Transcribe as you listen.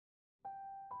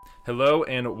Hello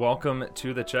and welcome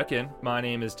to the check-in. My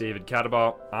name is David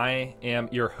Catabaugh. I am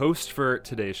your host for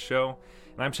today's show,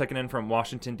 and I'm checking in from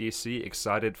Washington, D.C.,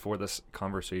 excited for this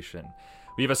conversation.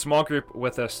 We have a small group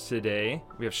with us today.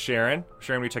 We have Sharon.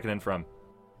 Sharon, where are you checking in from?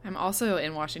 I'm also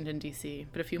in Washington, D.C.,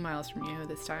 but a few miles from you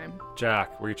this time.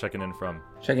 Jack, where are you checking in from?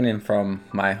 Checking in from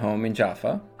my home in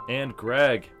Jaffa. And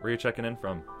Greg, where are you checking in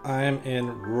from? I'm in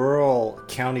rural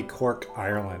County Cork,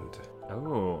 Ireland.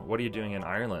 Oh, what are you doing in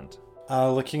Ireland?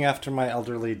 Looking after my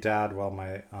elderly dad while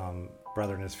my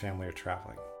brother and his family are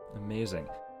traveling. Amazing.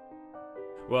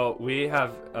 Well, we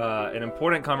have an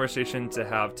important conversation to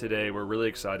have today. We're really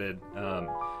excited for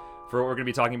what we're going to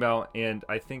be talking about, and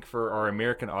I think for our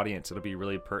American audience, it'll be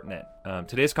really pertinent.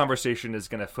 Today's conversation is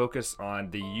going to focus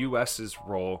on the U.S.'s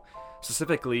role,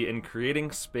 specifically in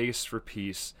creating space for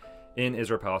peace in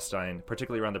Israel-Palestine,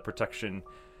 particularly around the protection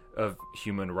of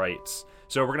human rights.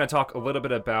 So we're going to talk a little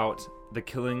bit about the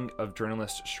killing of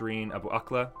journalist Shireen Abu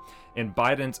Akleh and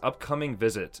Biden's upcoming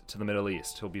visit to the Middle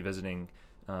East. He'll be visiting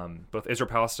both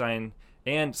Israel-Palestine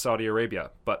and Saudi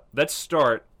Arabia. But let's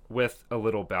start with a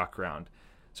little background.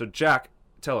 So Jack,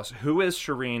 tell us, who is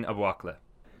Shireen Abu Akleh?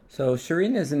 So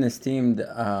Shireen is an esteemed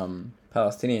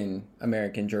Palestinian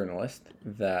American journalist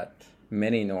that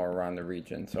many know around the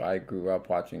region. So I grew up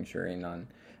watching Shireen on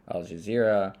Al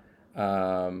Jazeera,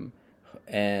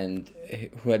 and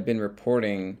who had been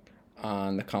reporting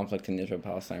on the conflict in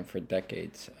Israel-Palestine for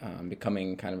decades,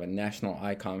 becoming kind of a national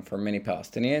icon for many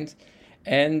Palestinians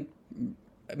and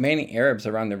many Arabs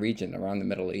around the region, around the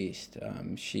Middle East.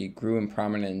 She grew in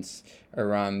prominence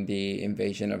around the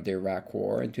invasion of the Iraq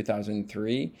War in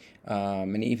 2003,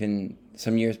 and even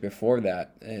some years before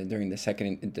that, during the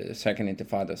second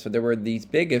Intifada. So there were these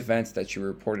big events that she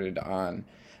reported on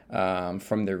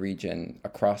from the region,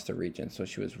 across the region. So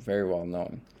she was very well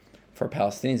known for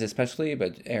Palestinians especially,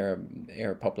 but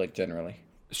Arab public generally.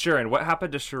 Sharon, what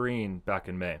happened to Shireen back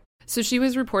in May? So she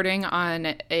was reporting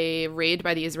on a raid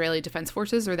by the Israeli Defense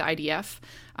Forces, or the IDF,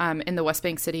 in the West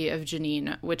Bank city of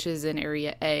Jenin, which is in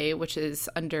Area A, which is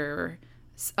under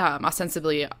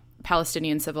ostensibly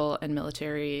Palestinian civil and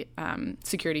military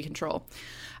security control.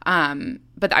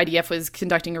 But the IDF was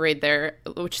conducting a raid there,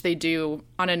 which they do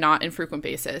on a not infrequent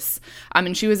basis.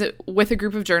 And she was with a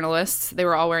group of journalists. They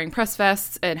were all wearing press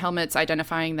vests and helmets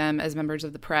identifying them as members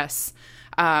of the press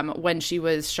when she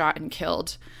was shot and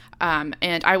killed.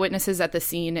 And eyewitnesses at the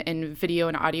scene in video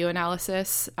and audio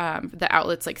analysis that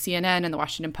outlets like CNN and the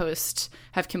Washington Post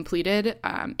have completed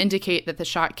indicate that the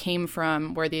shot came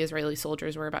from where the Israeli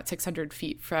soldiers were, about 600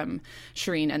 feet from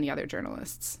Shireen and the other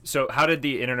journalists. So how did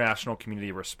the international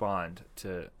community respond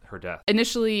to her death?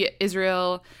 Initially,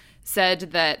 Israel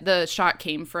said that the shot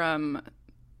came from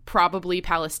probably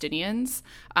Palestinians.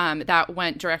 That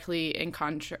went directly in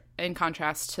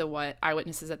contrast to what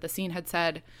eyewitnesses at the scene had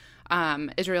said.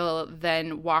 Israel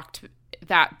then walked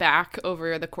that back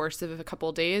over the course of a couple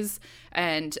of days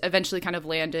and eventually kind of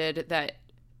landed that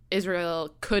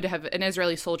an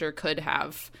Israeli soldier could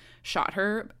have shot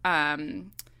her,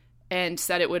 and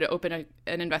said it would open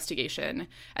an investigation.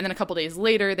 And then a couple of days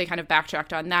later, they kind of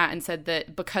backtracked on that and said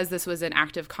that because this was an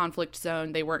active conflict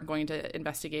zone, they weren't going to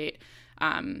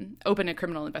open a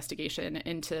criminal investigation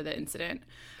into the incident.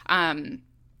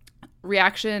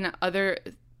 Reaction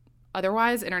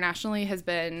otherwise, internationally, has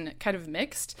been kind of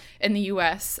mixed. In the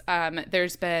U.S.,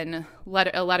 there's been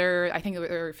a letter, I think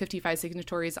there were 55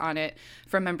 signatories on it,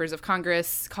 from members of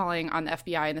Congress calling on the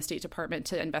FBI and the State Department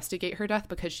to investigate her death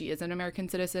because she is an American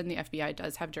citizen. The FBI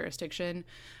does have jurisdiction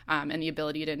and the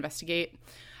ability to investigate.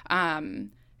 And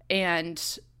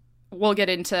we'll get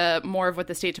into more of what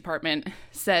the State Department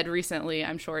said recently,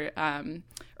 I'm sure,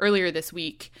 earlier this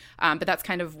week. But that's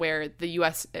kind of where the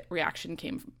U.S. reaction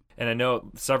came from. And I know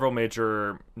several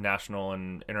major national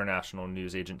and international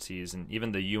news agencies and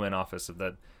even the UN Office of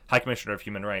the High Commissioner of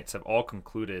Human Rights have all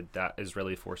concluded that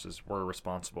Israeli forces were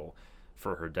responsible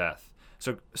for her death.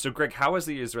 So Greg, how has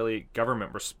the Israeli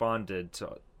government responded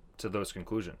to those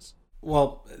conclusions?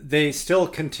 Well, they still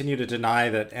continue to deny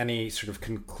that any sort of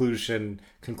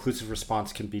conclusive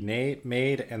response can be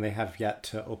made, and they have yet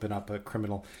to open up a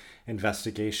criminal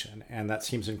investigation. And that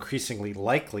seems increasingly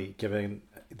likely given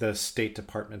the State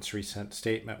Department's recent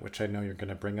statement, which I know you're going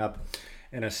to bring up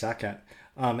in a second.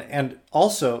 And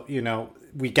also,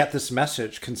 we get this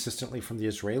message consistently from the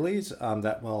Israelis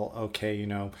that, well, okay,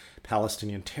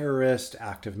 Palestinian terrorist,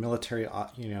 active military,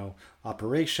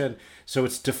 operation. So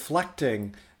it's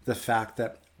deflecting the fact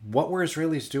that what were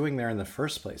Israelis doing there in the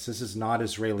first place? This is not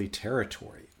Israeli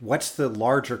territory. What's the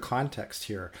larger context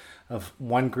here of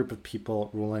one group of people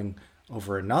ruling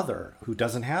over another who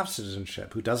doesn't have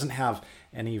citizenship, who doesn't have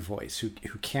any voice, who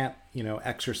can't,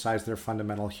 exercise their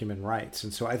fundamental human rights.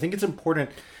 And so I think it's important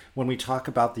when we talk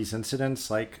about these incidents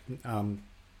like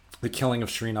the killing of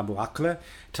Shireen Abu Akleh,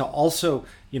 to also,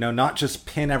 not just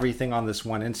pin everything on this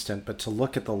one instant, but to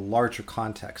look at the larger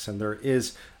context. And there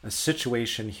is a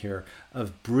situation here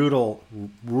of brutal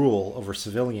rule over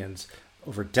civilians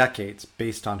over decades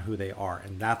based on who they are.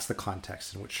 And that's the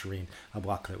context in which Shireen Abu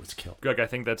Akleh was killed. Greg, I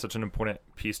think that's such an important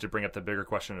piece to bring up the bigger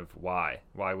question of why.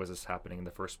 Why was this happening in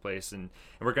the first place? And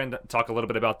we're going to talk a little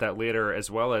bit about that later, as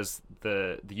well as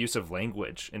the use of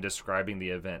language in describing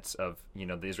the events of,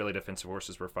 the Israeli Defense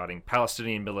Forces were fighting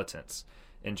Palestinian militants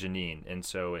in Jenin. And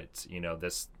so it's,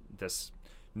 this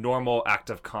normal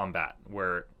act of combat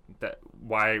where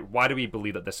why do we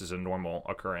believe that this is a normal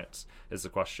occurrence is the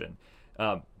question.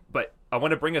 But I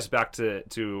want to bring us back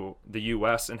to the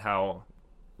U.S. and how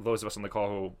those of us on the call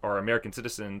who are American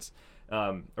citizens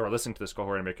or listening to this call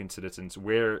who are American citizens,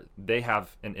 where they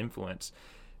have an influence.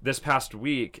 This past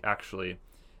week, actually,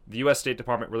 the U.S. State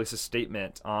Department released a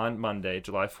statement on Monday,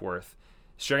 July 4th,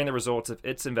 sharing the results of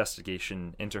its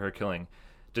investigation into her killing,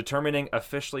 determining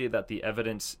officially that the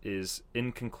evidence is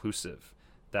inconclusive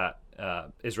that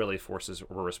Israeli forces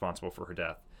were responsible for her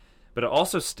death. But it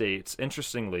also states,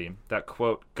 interestingly, that,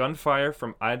 quote, gunfire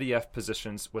from IDF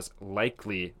positions was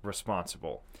likely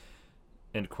responsible,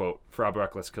 end quote, for Abu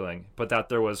Akleh's killing, but that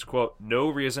there was, quote, no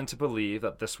reason to believe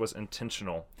that this was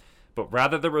intentional, but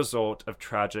rather the result of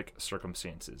tragic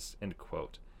circumstances, end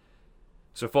quote.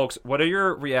 So, folks, what are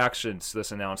your reactions to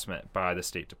this announcement by the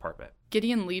State Department?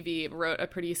 Gideon Levy wrote a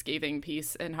pretty scathing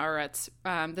piece in Haaretz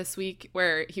this week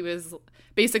where he was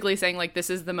basically saying, like, this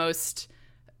is the most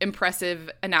impressive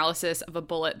analysis of a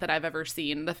bullet that I've ever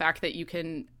seen. The fact that you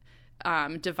can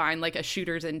divine like a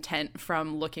shooter's intent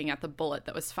from looking at the bullet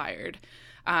that was fired.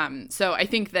 So I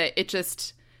think that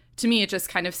to me, it just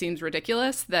kind of seems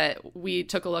ridiculous that we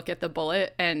took a look at the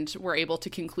bullet and were able to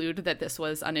conclude that this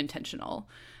was unintentional.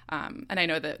 And I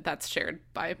know that that's shared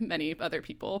by many other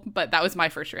people, but that was my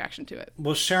first reaction to it.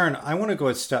 Well, Sharon, I want to go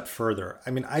a step further.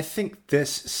 I mean, I think this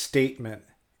statement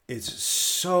is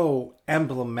so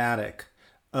emblematic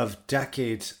of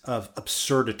decades of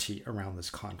absurdity around this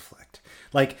conflict.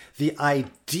 Like the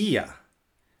idea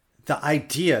that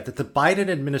the Biden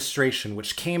administration,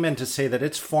 which came in to say that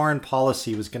its foreign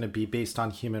policy was going to be based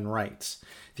on human rights,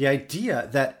 the idea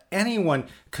that anyone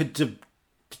could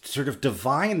sort of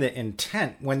divine the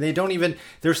intent when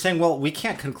they're saying, well, we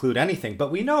can't conclude anything,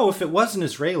 but we know if it wasn't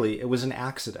Israeli, it was an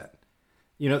accident.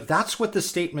 That's what the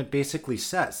statement basically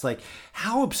says. Like,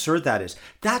 how absurd that is.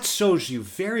 That shows you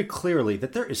very clearly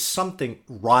that there is something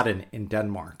rotten in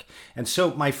Denmark. And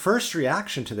so my first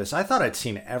reaction to this, I thought I'd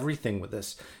seen everything with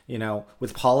this,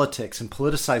 with politics and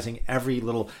politicizing every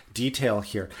little detail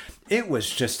here. It was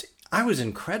just, I was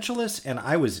incredulous and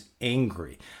I was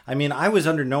angry. I mean, I was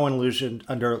under no illusions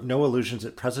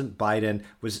that President Biden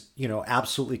was,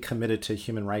 absolutely committed to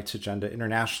human rights agenda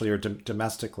internationally or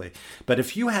domestically. But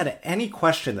if you had any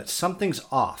question that something's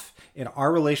off in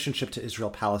our relationship to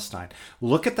Israel-Palestine,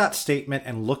 look at that statement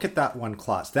and look at that one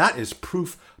clause. That is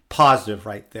proof positive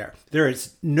right there. There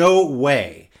is no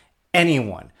way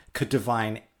anyone could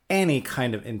divine any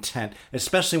kind of intent,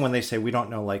 especially when they say we don't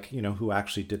know, who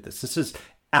actually did this. This is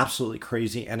absolutely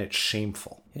crazy and it's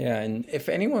shameful. Yeah, and if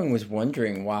anyone was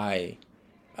wondering why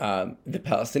the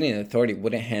Palestinian Authority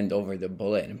wouldn't hand over the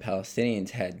bullet and Palestinians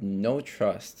had no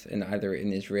trust in either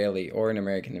an Israeli or an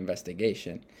American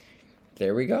investigation,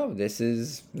 there we go. This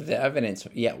is the evidence,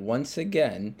 yet once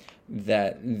again,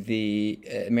 that the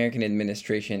American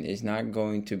administration is not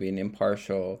going to be an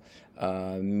impartial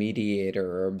mediator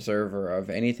or observer of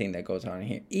anything that goes on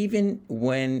here, even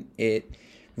when it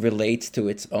relates to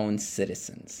its own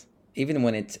citizens, even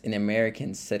when it's an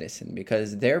American citizen,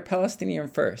 because they're Palestinian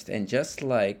first. And just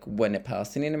like when a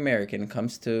Palestinian American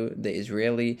comes to the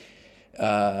Israeli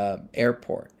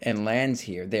airport and lands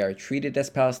here, they are treated as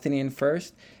Palestinian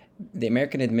first. The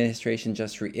American administration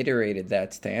just reiterated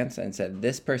that stance and said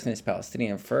this person is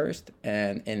Palestinian first.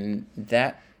 And in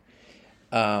that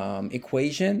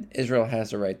equation, Israel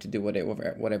has the right to do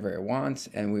whatever it wants,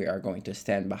 and we are going to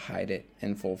stand behind it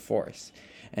in full force.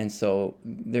 And so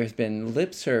there's been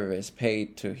lip service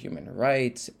paid to human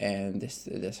rights, and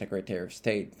the Secretary of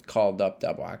State called up the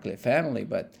Abu Akleh family,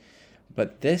 but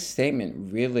this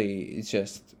statement really is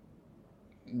just,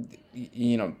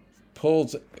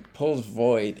 pulls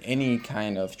void any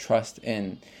kind of trust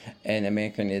in an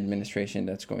American administration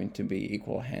that's going to be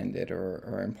equal-handed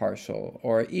or impartial,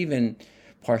 or even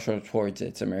partial towards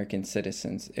its American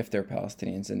citizens if they're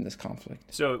Palestinians in this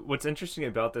conflict. So what's interesting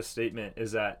about this statement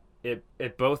is that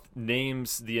it both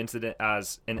names the incident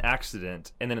as an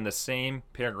accident, and then in the same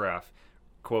paragraph,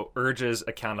 quote, urges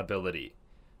accountability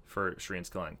for Shireen's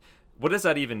killing. What does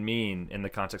that even mean in the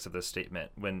context of this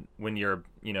statement when you're,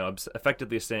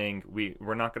 effectively saying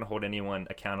we're not going to hold anyone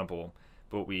accountable,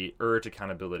 but we urge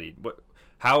accountability?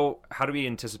 How do we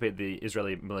anticipate the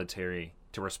Israeli military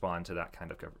to respond to that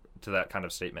kind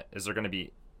of statement? Is there going to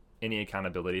be any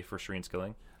accountability for Shireen's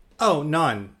killing? Oh,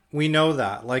 none. We know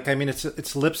that.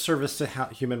 It's lip service to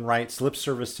human rights, lip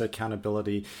service to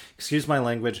accountability. Excuse my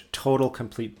language, total,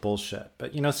 complete bullshit.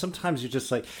 But, sometimes you're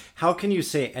just like, how can you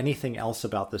say anything else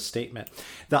about this statement?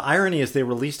 The irony is they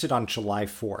released it on July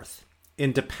 4th,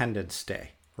 Independence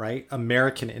Day. Right?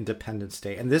 American Independence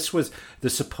Day. And this was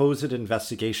the supposed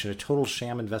investigation, a total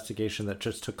sham investigation that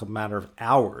just took a matter of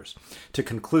hours to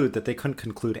conclude that they couldn't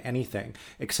conclude anything,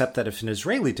 except that if an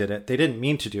Israeli did it, they didn't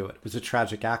mean to do it. It was a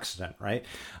tragic accident, right?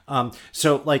 But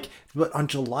on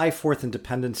July 4th,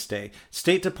 Independence Day,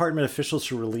 State Department officials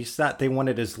who released that, they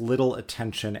wanted as little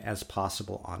attention as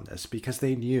possible on this because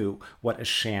they knew what a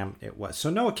sham it was.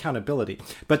 So no accountability.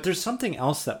 But there's something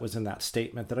else that was in that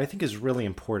statement that I think is really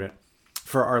important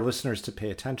for our listeners to pay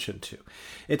attention to.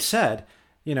 It said,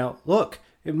 look,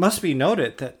 it must be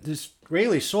noted that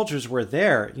Israeli soldiers were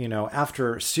there,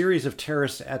 after a series of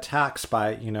terrorist attacks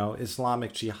by,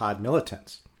 Islamic Jihad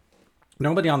militants.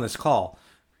 Nobody on this call,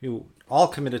 who all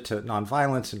committed to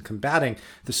nonviolence and combating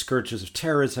the scourges of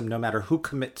terrorism, no matter who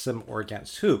commits them or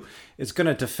against who, is going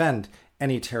to defend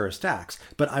any terrorist acts.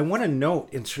 But I want to note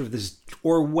in sort of this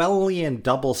Orwellian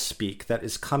doublespeak that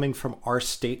is coming from our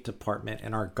State Department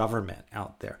and our government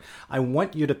out there. I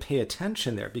want you to pay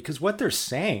attention there because what they're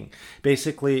saying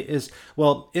basically is,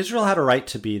 well, Israel had a right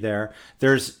to be there.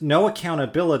 There's no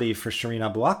accountability for Shireen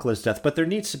Abu Akleh's death, but there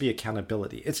needs to be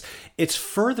accountability. It's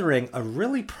furthering a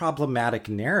really problematic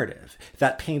narrative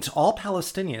that paints all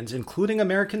Palestinians, including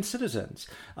American citizens,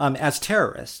 as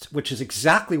terrorists, which is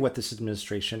exactly what this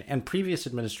administration and previous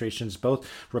administrations, both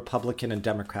Republican and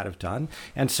Democrat, have done.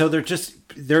 And so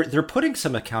they're putting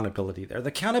some accountability there. The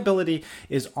accountability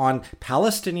is on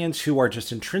Palestinians who are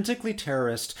just intrinsically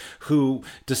terrorists, who,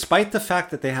 despite the fact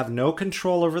that they have no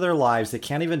control over their lives, they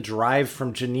can't even drive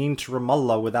from Jenin to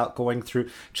Ramallah without going through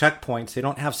checkpoints. They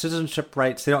don't have citizenship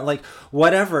rights. They don't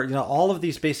whatever, all of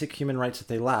these basic human rights that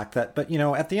they lack. But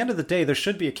at the end of the day, there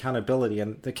should be accountability,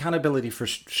 and the accountability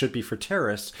should be for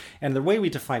terrorists. And the way we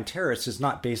define terrorists is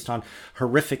not based on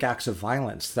horrific acts of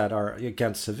violence that are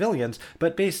against civilians,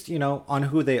 but based, on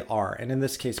who they are. And in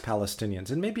this case,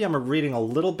 Palestinians. And maybe I'm reading a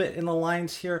little bit in the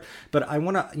lines here, but I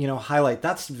want to, highlight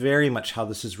that's very much how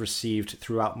this is received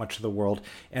throughout much of the world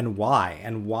and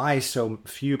why so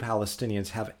few Palestinians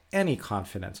have any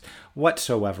confidence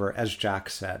whatsoever, as Jack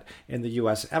said, in the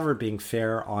U.S. ever being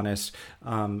fair, honest,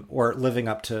 or living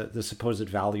up to the supposed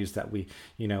values that we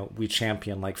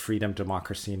champion, like freedom,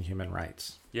 democracy, and human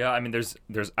rights. Yeah, I mean,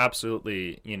 there's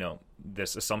absolutely,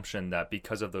 this assumption that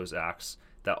because of those acts,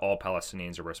 that all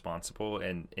Palestinians are responsible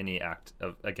and any act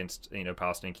against,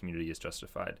 Palestinian community is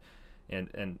justified.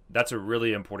 And that's a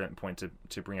really important point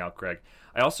to bring out, Greg.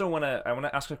 I also want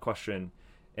to ask a question,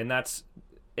 and that's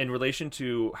in relation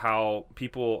to how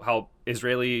the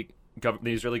Israeli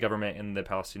government and the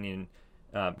Palestinian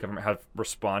government have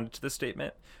responded to this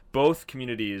statement. Both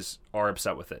communities are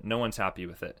upset with it. No one's happy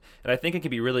with it. And I think it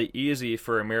can be really easy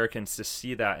for Americans to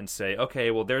see that and say, okay,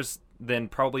 well, there's then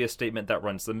probably a statement that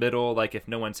runs the middle. Like, if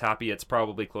no one's happy, it's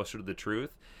probably closer to the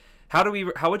truth. How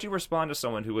would you respond to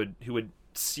someone who would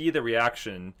see the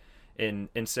reaction and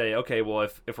say, okay, well,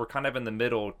 if we're kind of in the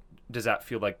middle, does that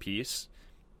feel like peace?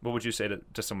 What would you say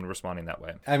to someone responding that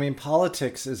way? I mean,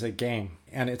 politics is a game,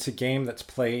 and it's a game that's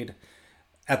played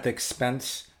at the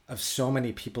expense of so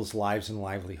many people's lives and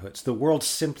livelihoods. The world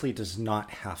simply does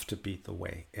not have to be the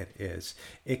way it is.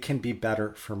 It can be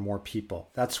better for more people.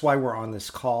 That's why we're on this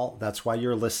call. That's why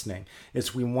you're listening,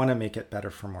 is we want to make it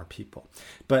better for more people.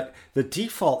 But the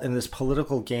default in this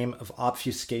political game of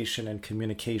obfuscation and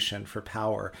communication for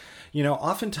power,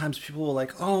 oftentimes people will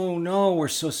oh no, we're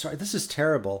so sorry, this is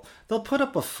terrible. They'll put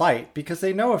up a fight because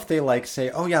they know if they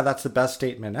say, oh yeah, that's the best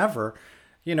statement ever,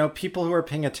 people who are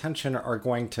paying attention are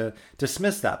going to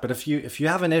dismiss that. But if you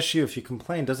have an issue, if you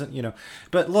complain,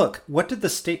 but look, what did the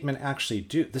statement actually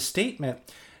do? The statement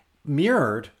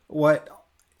mirrored what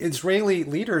Israeli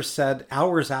leaders said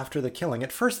hours after the killing,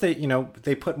 at first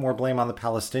they put more blame on the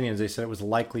Palestinians. They said it was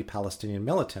likely Palestinian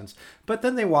militants, but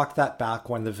then they walked that back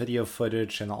when the video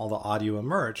footage and all the audio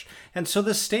emerged. And so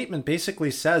this statement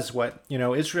basically says what,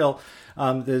 Israel,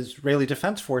 the Israeli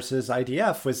Defense Forces,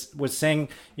 IDF, was saying,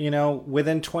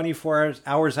 within 24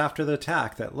 hours after the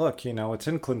attack, that look, it's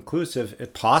inconclusive.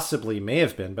 It possibly may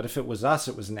have been, but if it was us,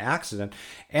 it was an accident.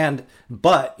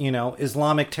 But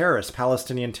Islamic terrorists,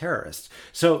 Palestinian terrorists.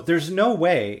 So there's no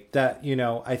way that,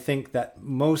 I think that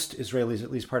most Israelis,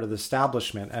 at least part of the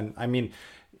establishment, and I mean,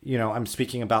 I'm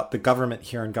speaking about the government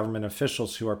here and government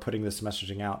officials who are putting this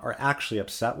messaging out, are actually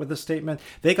upset with the statement.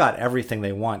 They got everything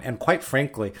they want. And quite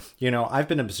frankly, I've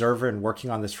been an observer and working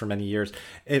on this for many years.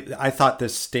 I thought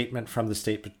this statement from the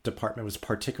State Department was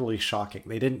particularly shocking.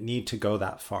 They didn't need to go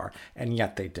that far, and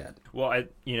yet they did. Well,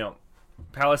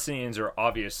 Palestinians are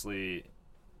obviously,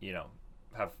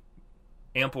 have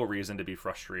ample reason to be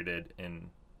frustrated and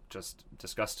just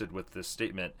disgusted with this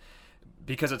statement,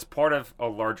 because it's part of a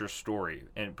larger story,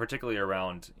 and particularly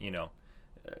around,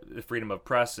 the freedom of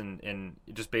press and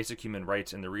just basic human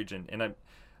rights in the region. And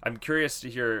I'm curious to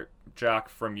hear, Jack,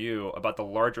 from you about the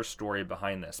larger story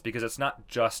behind this, because it's not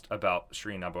just about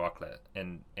Shireen Abu Akleh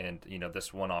and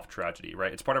this one-off tragedy,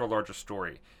 right? It's part of a larger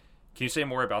story. Can you say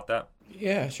more about that?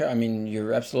 Yeah, sure. I mean,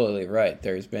 you're absolutely right.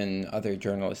 There's been other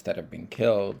journalists that have been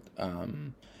killed,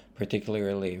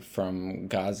 particularly from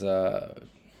Gaza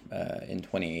in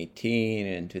 2018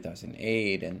 and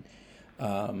 2008. And,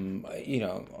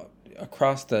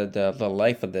 across the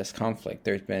life of this conflict,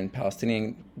 there's been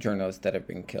Palestinian journalists that have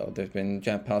been killed. There's been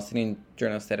Palestinian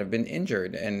journalists that have been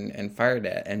injured and fired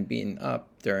at and beaten up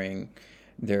during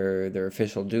their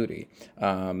official duty.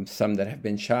 Some that have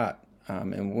been shot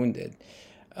and wounded.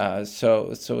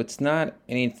 So it's not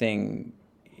anything,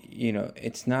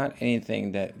 it's not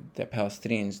anything that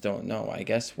Palestinians don't know. I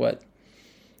guess what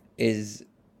is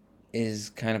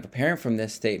kind of apparent from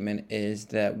this statement is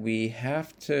that we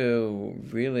have to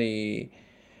really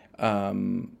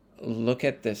look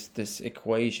at this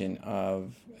equation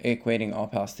of equating all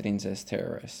Palestinians as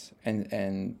terrorists,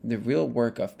 and the real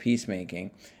work of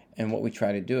peacemaking. And what we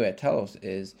try to do at Telos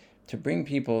is to bring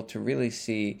people to really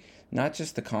see not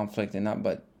just the conflict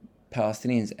but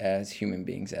Palestinians as human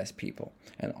beings, as people.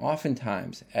 And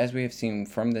oftentimes, as we have seen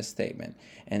from this statement,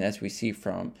 and as we see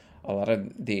from a lot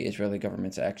of the Israeli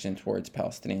government's action towards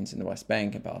Palestinians in the West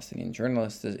Bank, and Palestinian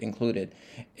journalists included,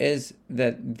 is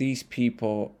that these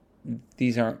people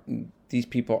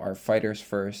are fighters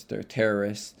first. They're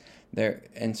terrorists.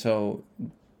 And so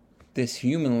this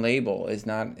human label is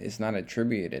not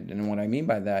attributed. And what I mean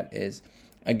by that is,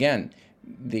 again,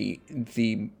 the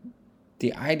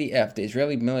IDF, the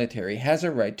Israeli military, has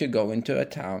a right to go into a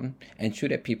town and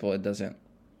shoot at people it doesn't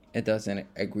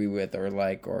agree with or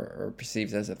like or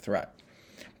perceives as a threat.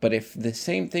 But if the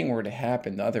same thing were to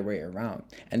happen the other way around,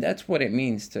 and that's what it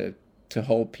means to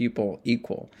hold people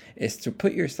equal, is to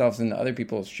put yourselves in other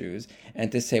people's shoes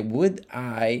and to say, would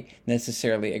I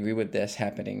necessarily agree with this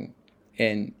happening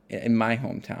in my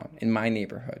hometown, in my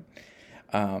neighborhood,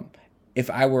 if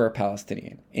I were a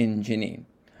Palestinian in Jenin?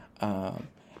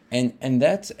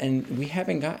 And we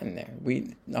haven't gotten there.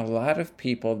 A lot of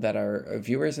people that are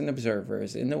viewers and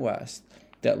observers in the West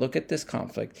that look at this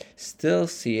conflict still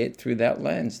see it through that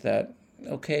lens that,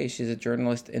 okay, she's a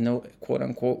journalist in a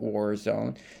quote-unquote war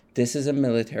zone. This is a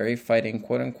military fighting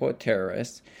quote-unquote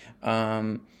terrorists.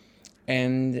 And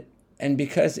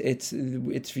because it's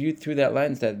viewed through that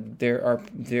lens that there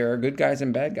are good guys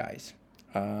and bad guys.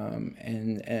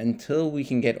 And until we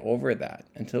can get over that,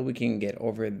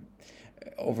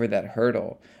 over that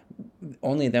hurdle,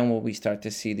 only then will we start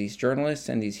to see these journalists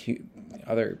and these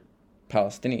other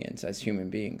Palestinians as human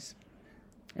beings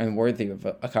and worthy of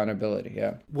accountability.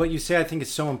 Yeah. What you say, I think,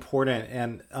 is so important.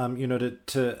 And, I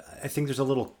think there's a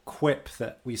little quip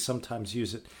that we sometimes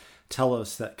use at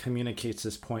Telos that communicates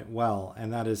this point well.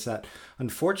 And that is that,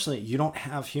 unfortunately, you don't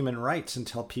have human rights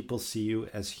until people see you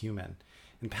as human.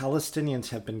 And Palestinians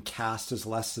have been cast as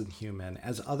less than human,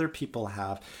 as other people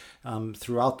have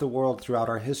throughout the world, throughout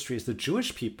our histories, the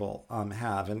Jewish people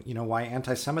have. And, why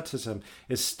anti-Semitism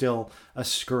is still a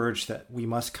scourge that we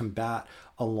must combat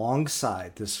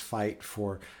alongside this fight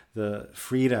for the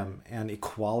freedom and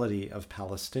equality of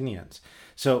Palestinians.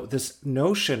 So this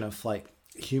notion of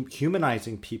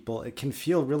humanizing people, it can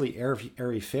feel really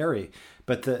airy-fairy,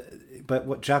 but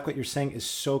what you're saying is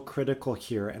so critical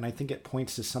here, and I think it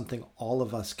points to something all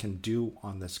of us can do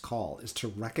on this call, is to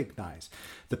recognize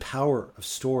the power of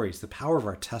stories, the power of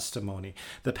our testimony,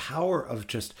 the power of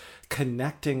just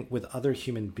connecting with other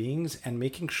human beings and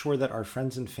making sure that our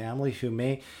friends and family who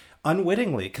may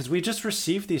unwittingly, because we just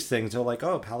receive these things. They're like,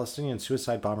 oh, Palestinian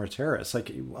suicide bomber terrorists.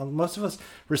 Like, most of us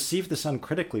receive this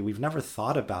uncritically. We've never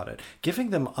thought about it. Giving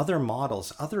them other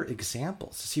models, other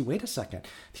examples to see, wait a second,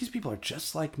 these people are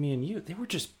just like me and you. They were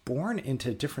just born into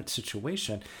a different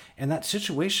situation. And that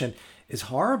situation is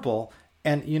horrible.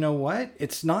 And you know what?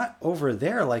 It's not over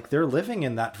there. Like, they're living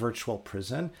in that virtual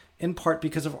prison in part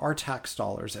because of our tax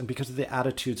dollars and because of the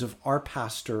attitudes of our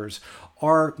pastors,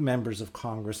 our members of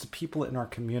Congress, the people in our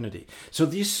community. So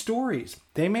these stories,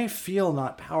 they may feel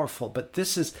not powerful, but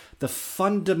this is the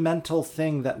fundamental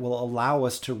thing that will allow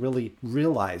us to really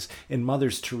realize, in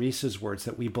Mother Teresa's words,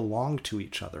 that we belong to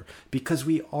each other because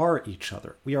we are each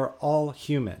other. We are all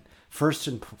human, first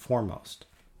and foremost.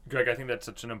 Greg, I think that's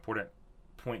such an important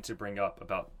point to bring up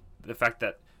about the fact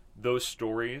that those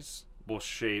stories will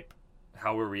shape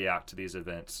how we react to these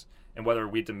events and whether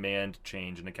we demand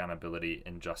change and accountability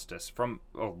and justice from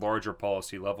a larger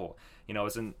policy level. You know,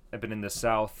 I've been in the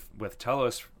South with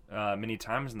Telos many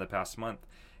times in the past month,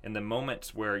 and the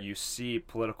moments where you see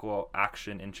political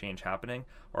action and change happening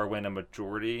are when a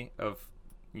majority of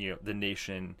the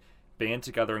nation band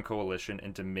together in coalition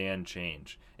and demand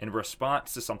change in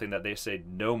response to something that they say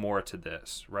no more to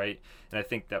this, right? And I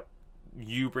think that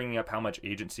you bringing up how much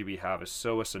agency we have is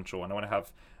so essential, and I want to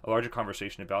have a larger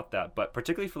conversation about that. But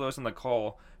particularly for those on the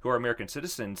call who are American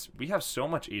citizens, we have so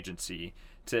much agency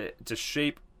to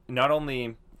shape not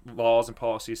only laws and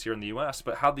policies here in the U.S.,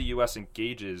 but how the U.S.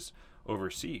 engages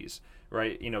overseas,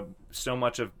 right? You know, so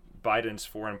much of Biden's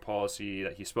foreign policy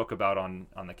that he spoke about on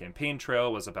the campaign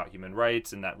trail was about human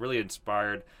rights, and that really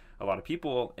inspired a lot of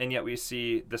people. And yet we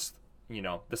see this,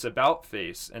 this about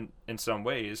face in some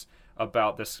ways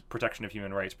about this protection of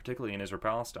human rights, particularly in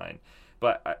Israel-Palestine.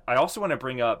 But I also want to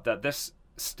bring up that this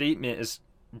statement is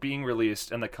being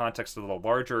released in the context of the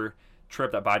larger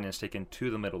trip that Biden has taken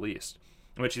to the Middle East,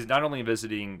 in which he's not only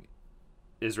visiting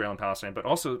Israel and Palestine, but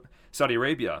also Saudi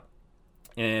Arabia,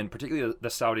 and particularly the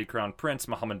Saudi Crown Prince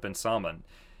Mohammed bin Salman.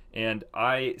 And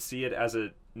I see it as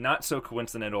a not so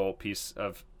coincidental piece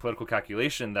of political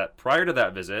calculation that prior to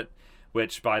that visit,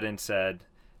 which Biden said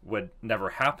would never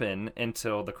happen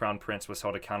until the Crown Prince was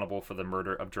held accountable for the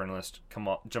murder of journalist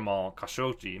Jamal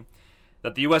Khashoggi,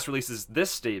 that the U.S. releases this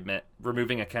statement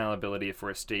removing accountability for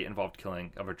a state-involved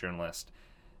killing of a journalist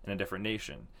in a different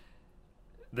nation.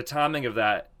 The timing of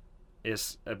that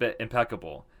is a bit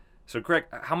impeccable. So, Greg,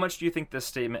 how much do you think this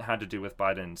statement had to do with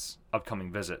Biden's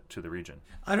upcoming visit to the region?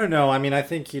 I don't know. I mean, I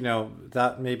think,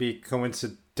 that may be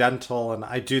coincidental. And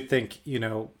I do think,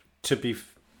 to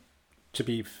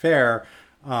be fair,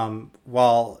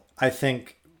 while I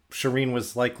think Shireen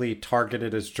was likely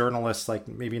targeted as journalists, like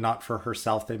maybe not for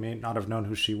herself, they may not have known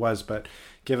who she was, but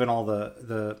given all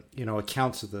the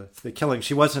accounts of the killing,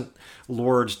 she wasn't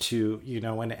lured to,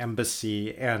 an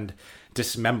embassy and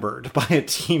dismembered by a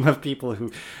team of people who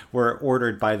were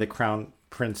ordered by the Crown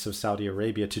Prince of Saudi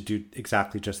Arabia to do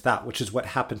exactly just that, which is what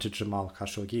happened to Jamal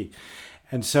Khashoggi.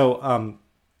 And so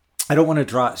I don't want to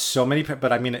draw so many,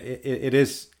 but I mean, it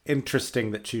is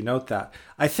interesting that you note that.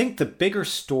 I think the bigger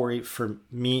story for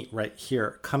me right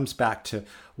here comes back to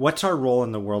what's our role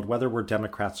in the world, whether we're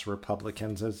Democrats or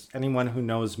Republicans. As anyone who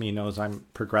knows me knows, I'm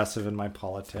progressive in my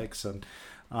politics, and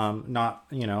not,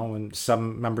 and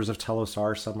some members of Telos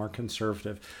are, some are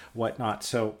conservative, whatnot.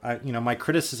 So, my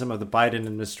criticism of the Biden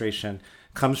administration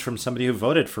comes from somebody who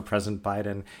voted for President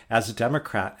Biden as a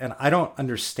Democrat. And I don't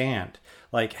understand,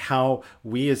 like, how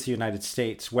we as the United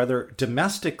States, whether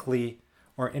domestically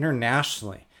or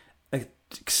internationally,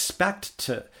 expect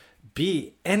to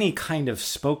be any kind of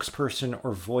spokesperson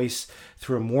or voice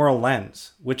through a moral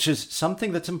lens, which is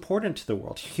something that's important to the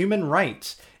world. Human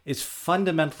rights is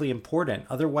fundamentally important.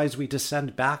 Otherwise, we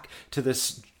descend back to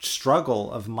this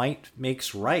struggle of might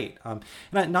makes right. And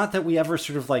not that we ever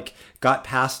sort of like got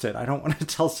past it. I don't want to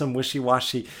tell some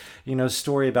wishy-washy,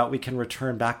 story about we can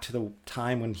return back to the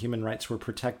time when human rights were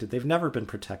protected. They've never been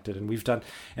protected, and we've done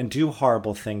and do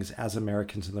horrible things as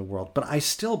Americans in the world. But I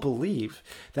still believe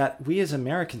that we as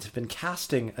Americans have been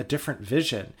casting a different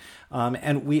vision,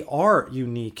 and we are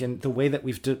unique in the way that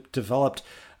we've developed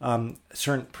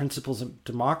certain principles of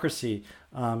democracy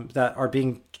that are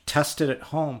being tested at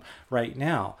home right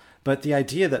now. But the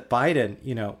idea that Biden,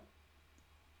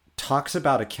 talks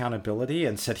about accountability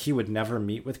and said he would never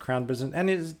meet with Crown Prince and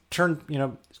is turned,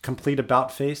 complete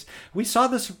about face. We saw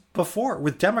this before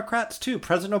with Democrats too.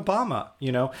 President Obama,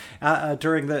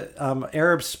 during the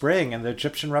Arab Spring and the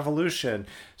Egyptian Revolution,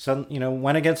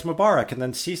 went against Mubarak, and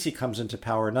then Sisi comes into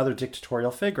power, another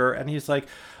dictatorial figure, and he's like,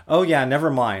 oh yeah,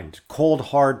 never mind, cold,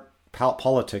 hard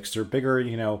politics. There are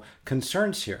bigger,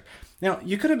 concerns here. Now,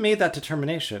 you could have made that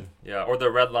determination. Yeah, or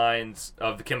the red lines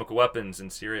of the chemical weapons in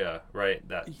Syria, right?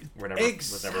 That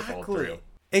was never followed through.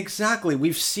 Exactly.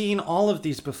 We've seen all of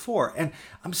these before. And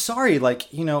I'm sorry,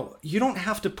 you don't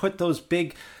have to put those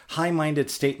big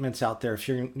high-minded statements out there if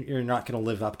you're not going to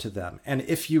live up to them. And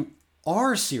if you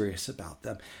are serious about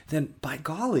them, then by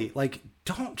golly,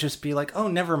 don't just be like, oh,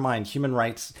 never mind, human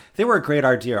rights. They were a great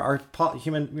idea. Our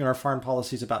foreign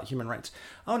policies about human rights.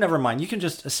 Oh, never mind. You can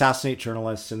just assassinate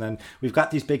journalists, and then we've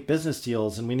got these big business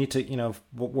deals, and we need to,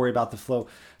 worry about the flow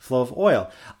of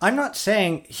oil. I'm not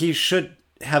saying he should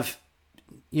have.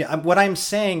 Yeah, what I'm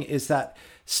saying is that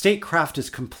statecraft is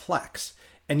complex,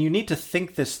 and you need to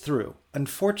think this through.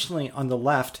 Unfortunately, on the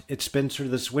left, it's been sort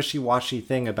of this wishy-washy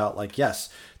thing about yes,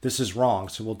 this is wrong,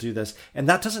 so we'll do this. And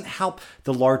that doesn't help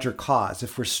the larger cause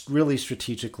if we're really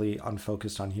strategically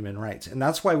unfocused on human rights. And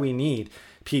that's why we need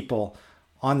people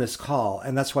on this call.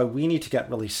 And that's why we need to get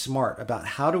really smart about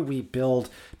how do we build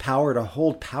power to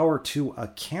hold power to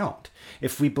account.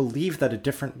 If we believe that a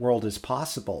different world is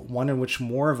possible, one in which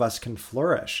more of us can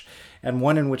flourish, and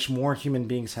one in which more human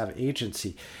beings have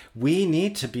agency, we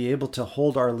need to be able to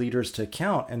hold our leaders to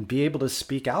account and be able to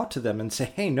speak out to them and say,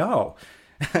 hey, no,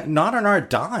 not on our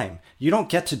dime. You don't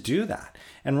get to do that.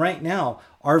 And right now,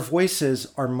 our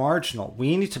voices are marginal.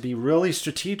 We need to be really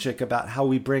strategic about how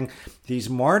we bring these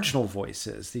marginal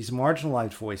voices, these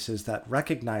marginalized voices that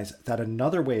recognize that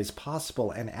another way is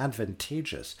possible and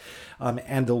advantageous.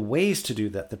 And the ways to do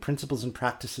that, the principles and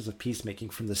practices of peacemaking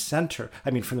from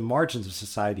the margins of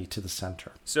society to the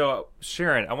center. So,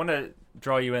 Sharon, I want to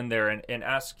draw you in there and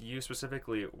ask you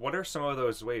specifically, what are some of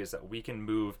those ways that we can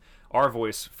move our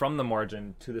voice from the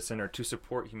margin to the center to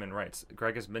support human rights?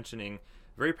 Greg is mentioning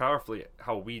very powerfully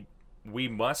how we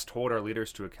must hold our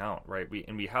leaders to account, right?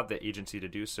 We have the agency to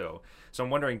do so. So I'm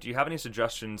wondering, do you have any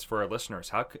suggestions for our listeners?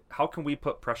 How can we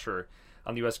put pressure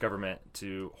on the U.S. government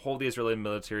to hold the Israeli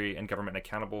military and government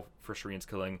accountable for Shireen's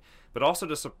killing, but also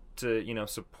to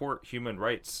support human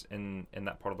rights in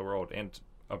that part of the world and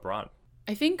abroad?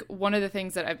 I think one of the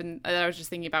things that I was just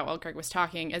thinking about while Greg was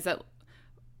talking is that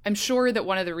I'm sure that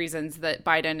one of the reasons that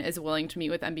Biden is willing to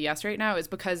meet with MBS right now is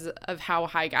because of how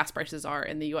high gas prices are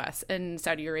in the U.S. and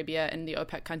Saudi Arabia and the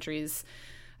OPEC countries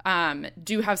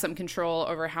do have some control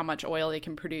over how much oil they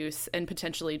can produce and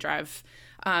potentially drive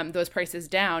those prices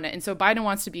down. And so Biden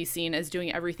wants to be seen as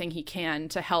doing everything he can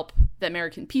to help the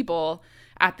American people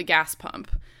at the gas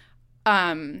pump.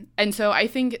 And so I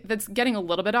think that's getting a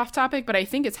little bit off topic, but I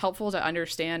think it's helpful to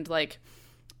understand,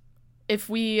 if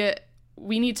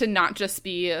we need to not just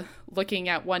be looking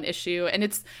at one issue. And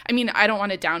I don't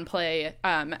want to downplay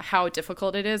how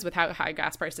difficult it is with how high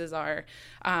gas prices are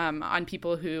on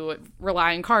people who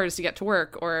rely on cars to get to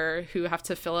work or who have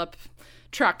to fill up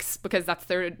trucks because that's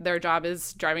their job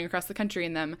is driving across the country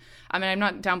in them. I'm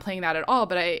not downplaying that at all,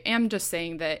 but I am just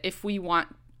saying that if we want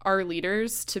our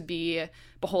leaders to be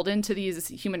beholden to these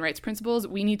human rights principles,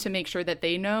 we need to make sure that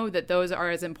they know that those are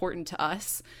as important to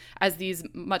us as these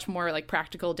much more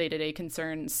practical day-to-day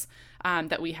concerns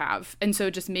that we have. And so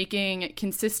just making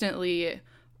consistently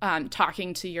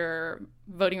talking to your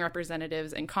voting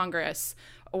representatives in Congress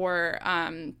or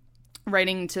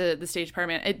writing to the State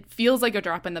Department, it feels like a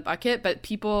drop in the bucket, but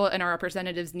people and our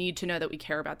representatives need to know that we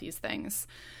care about these things.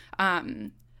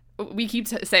 We keep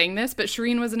saying this, but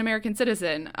Shireen was an American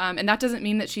citizen, and that doesn't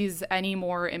mean that she's any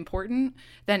more important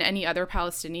than any other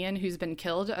Palestinian who's been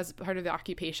killed as part of the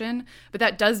occupation. But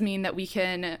that does mean that we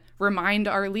can remind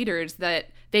our leaders that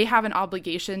they have an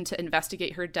obligation to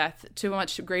investigate her death to a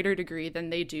much greater degree than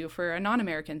they do for a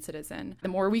non-American citizen. The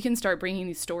more we can start bringing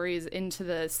these stories into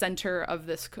the center of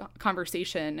this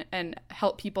conversation and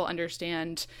help people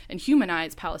understand and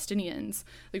humanize Palestinians,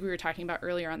 like we were talking about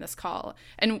earlier on this call.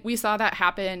 And we saw that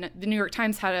happen. The New York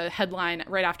Times had a headline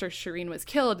right after Shireen was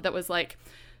killed that was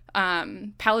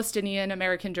Palestinian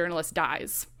American journalist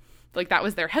dies. That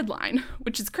was their headline,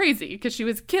 which is crazy because she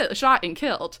was shot and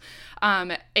killed.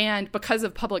 And because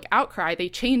of public outcry, they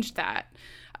changed that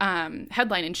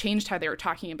headline and changed how they were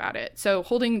talking about it. So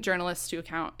holding journalists to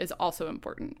account is also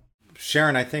important.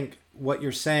 Sharon, I think what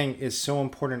you're saying is so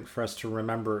important for us to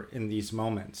remember in these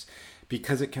moments,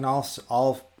 because it can also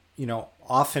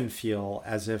often feel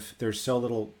as if there's so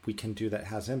little we can do that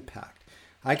has impact.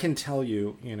 I can tell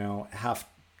you, have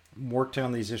worked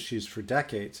on these issues for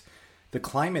decades. The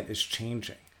climate is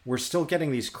changing. We're still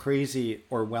getting these crazy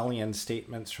Orwellian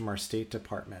statements from our State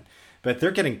Department, but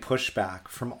they're getting pushback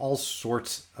from all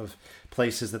sorts of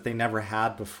places that they never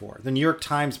had before. The New York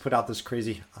Times put out this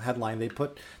crazy headline.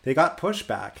 They got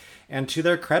pushback, and to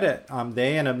their credit,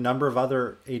 they and a number of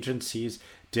other agencies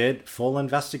did full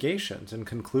investigations and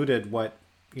concluded what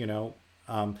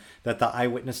that the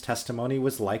eyewitness testimony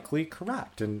was likely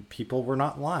correct and people were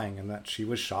not lying, and that she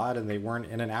was shot and they weren't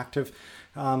in an active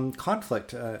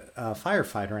conflict,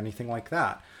 firefight or anything like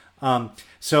that.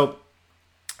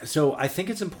 So I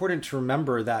think it's important to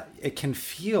remember that it can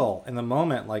feel in the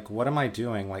moment like, what am I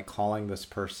doing? Like calling this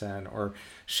person or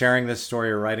sharing this story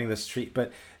or writing this tweet.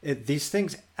 But these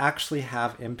things actually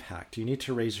have impact. You need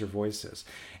to raise your voices.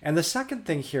 And the second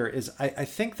thing here is I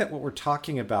think that what we're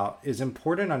talking about is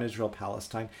important on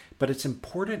Israel-Palestine, but it's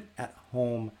important at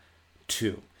home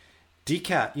too.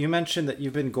 DCAT, you mentioned that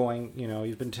you've been going,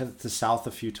 you've been to the South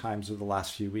a few times over the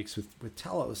last few weeks with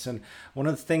Telos. And one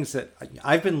of the things that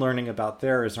I've been learning about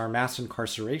there is our mass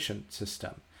incarceration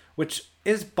system, which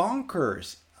is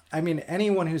bonkers. I mean,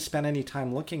 anyone who's spent any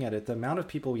time looking at it, the amount of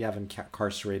people we have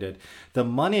incarcerated, the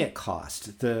money it costs,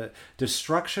 the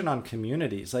destruction on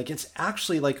communities, like it's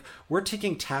actually like we're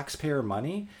taking taxpayer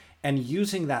money and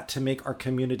using that to make our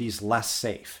communities less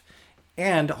safe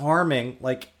and harming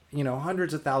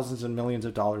hundreds of thousands and millions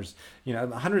of dollars,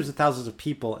 hundreds of thousands of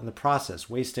people in the process,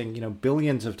 wasting,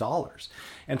 billions of dollars.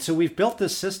 And so we've built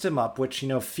this system up, which,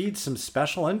 feeds some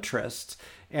special interests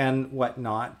and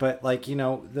whatnot. But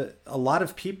a lot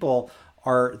of people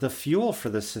are the fuel for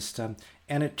the system,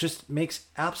 and it just makes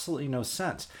absolutely no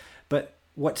sense. But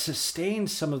what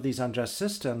sustains some of these unjust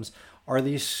systems are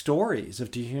these stories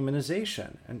of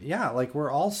dehumanization. And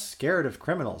we're all scared of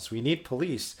criminals. We need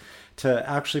police to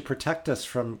actually protect us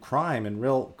from crime and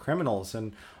real criminals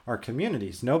in our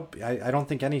communities. I don't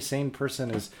think any sane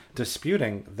person is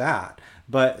disputing that.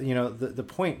 But, the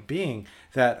point being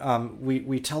that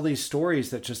we tell these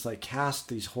stories that just cast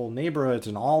these whole neighborhoods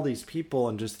and all these people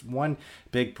in just one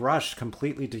big brush,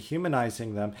 completely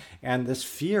dehumanizing them. And this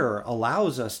fear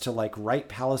allows us to write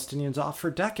Palestinians off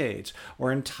for decades,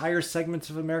 or entire segments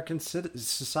of American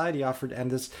society offered,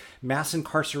 and this mass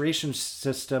incarceration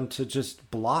system to just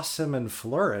blossom and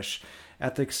flourish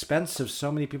at the expense of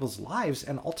so many people's lives,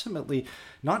 and ultimately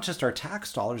not just our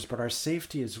tax dollars, but our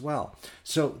safety as well.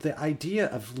 So the idea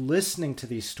of listening to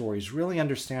these stories, really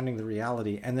understanding the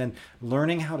reality, and then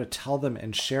learning how to tell them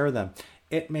and share them,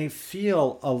 it may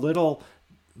feel a little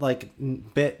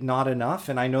bit not enough.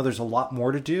 And I know there's a lot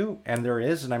more to do, and there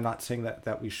is, and I'm not saying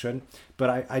that we shouldn't,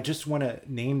 but I just want to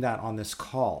name that on this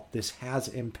call. This has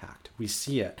impact. We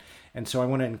see it. And so I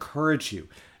want to encourage you.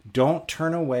 Don't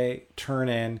turn away, turn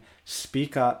in,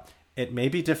 speak up. It may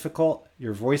be difficult,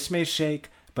 your voice may shake,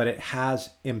 but it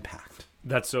has impact.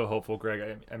 That's so hopeful,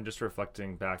 Greg. I'm just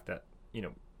reflecting back that,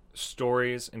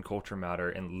 stories and culture matter,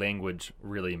 and language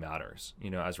really matters,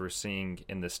 as we're seeing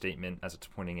in this statement, as it's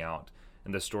pointing out,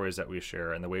 and the stories that we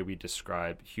share and the way we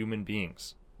describe human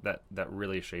beings, that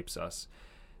really shapes us.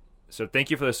 So thank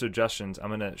you for those suggestions. I'm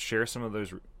going to share some of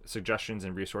those suggestions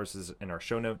and resources in our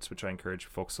show notes, which I encourage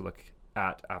folks to look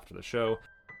at after the show.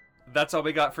 That's all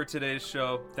we got for today's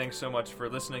show. Thanks so much for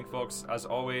listening, folks. As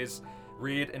always,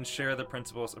 read and share the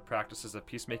principles of practices of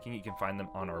peacemaking. You can find them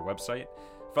on our website.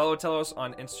 Follow Telos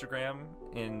on Instagram,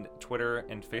 in Twitter,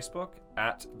 and Facebook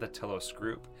at the Telos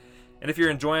Group. And if you're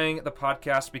enjoying the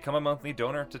podcast, become a monthly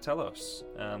donor to Telos.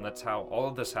 That's how all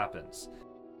of this happens.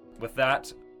 With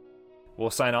that, we'll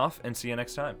sign off and see you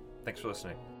next time. Thanks for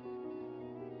listening.